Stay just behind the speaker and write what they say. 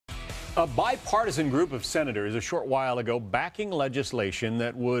A bipartisan group of senators a short while ago backing legislation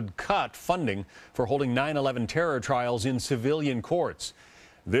that would cut funding for holding 9/11 terror trials in civilian courts.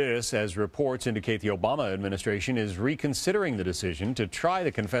 This, as reports indicate, the Obama administration is reconsidering the decision to try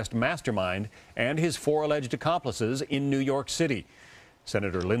the confessed mastermind and his 4 alleged accomplices in New York City.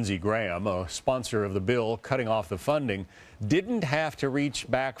 Senator Lindsey Graham, a sponsor of the bill cutting off the funding, didn't have to reach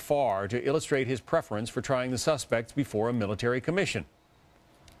back far to illustrate his preference for trying the suspects before a military commission.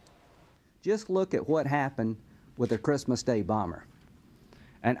 Just look at what happened with the Christmas Day bomber.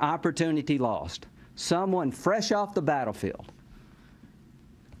 An opportunity lost. Someone fresh off the battlefield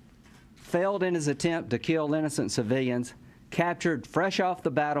failed in his attempt to kill innocent civilians, captured fresh off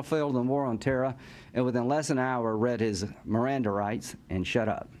the battlefield in war on terror, and within less than an hour read his Miranda rights and shut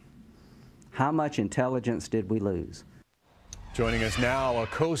up. How much intelligence did we lose? Joining us now, a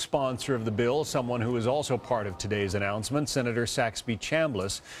co-sponsor of the bill, someone who is also part of today's announcement, Senator Saxby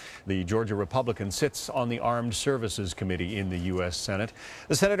Chambliss. The Georgia Republican sits on the Armed Services Committee in the U.S. Senate.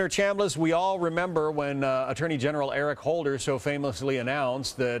 Senator Chambliss, we all remember when Attorney General Eric Holder so famously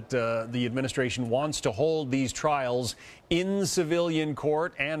announced that the administration wants to hold these trials in civilian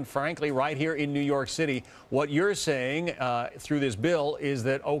court and, frankly, right here in New York City. What you're saying through this bill is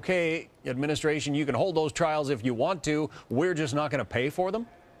that, okay, administration, you can hold those trials if you want to. We're just not going to pay for them?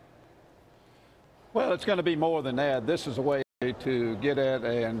 Well, it's going to be more than that. This is a way to get at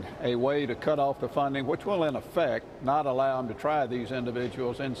and a way to cut off the funding, which will, in effect, not allow them to try these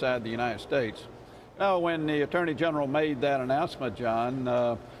individuals inside the United States. Now, when the Attorney General made that announcement,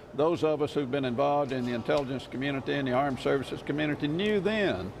 John, those of us who've been involved in the intelligence community and the armed services community knew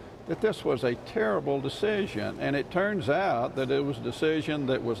then that this was a terrible decision. And it turns out that it was a decision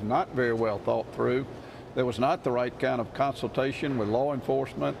that was not very well thought through. There was not the right kind of consultation with law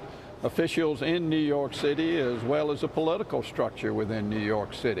enforcement officials in New York City, as well as a political structure within New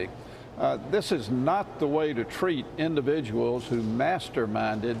York City. This is not the way to treat individuals who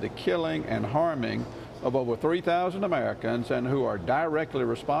masterminded the killing and harming of over 3,000 Americans and who are directly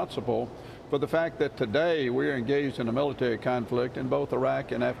responsible for the fact that today we're engaged in a military conflict in both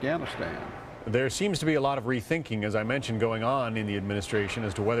Iraq and Afghanistan. There seems to be a lot of rethinking, as I mentioned, going on in the administration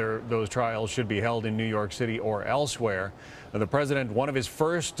as to whether those trials should be held in New York City or elsewhere. The president, one of his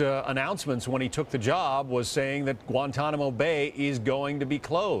first announcements when he took the job was saying that Guantanamo Bay is going to be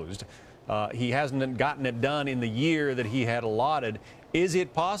closed. He hasn't gotten it done in the year that he had allotted. Is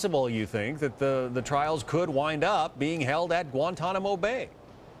it possible, you think, that the trials could wind up being held at Guantanamo Bay?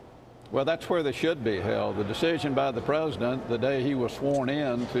 Well, that's where they should be held. The decision by the president the day he was sworn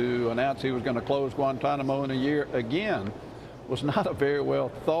in to announce he was going to close Guantanamo in a year again was not a very well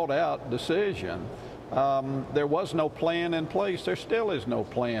thought out decision. There was no plan in place. There still is no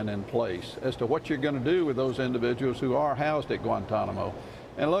plan in place as to what you're going to do with those individuals who are housed at Guantanamo.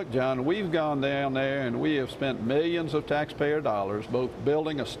 And look, John, we've gone down there and we have spent millions of taxpayer dollars both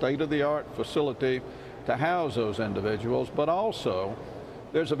building a state-of-the-art facility to house those individuals, but also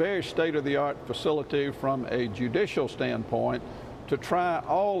there's a very state-of-the-art facility from a judicial standpoint to try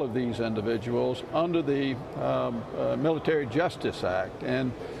all of these individuals under the Military Justice Act.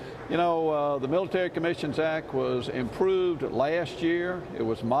 And you know, the Military Commissions Act was improved last year. It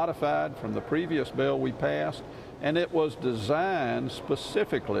was modified from the previous bill we passed, and it was designed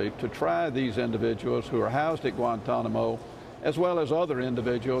specifically to try these individuals who are housed at Guantanamo, as well as other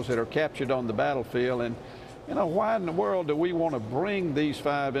individuals that are captured on the battlefield. And you know, why in the world do we want to bring these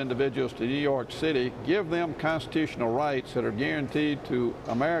 5 individuals to New York City, give them constitutional rights that are guaranteed to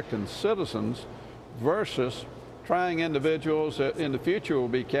American citizens versus trying individuals that in the future will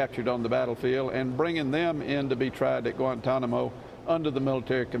be captured on the battlefield and bringing them in to be tried at Guantanamo under the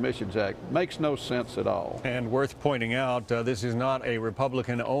Military Commissions Act? Makes no sense at all. And worth pointing out, this is not a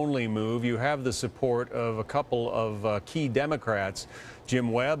Republican-only move. You have the support of a couple of key Democrats,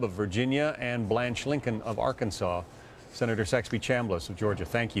 Jim Webb of Virginia and Blanche Lincoln of Arkansas. Senator Saxby Chambliss of Georgia,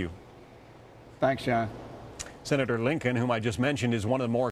 thank you. Thanks, John. Senator Lincoln, whom I just mentioned, is one of the more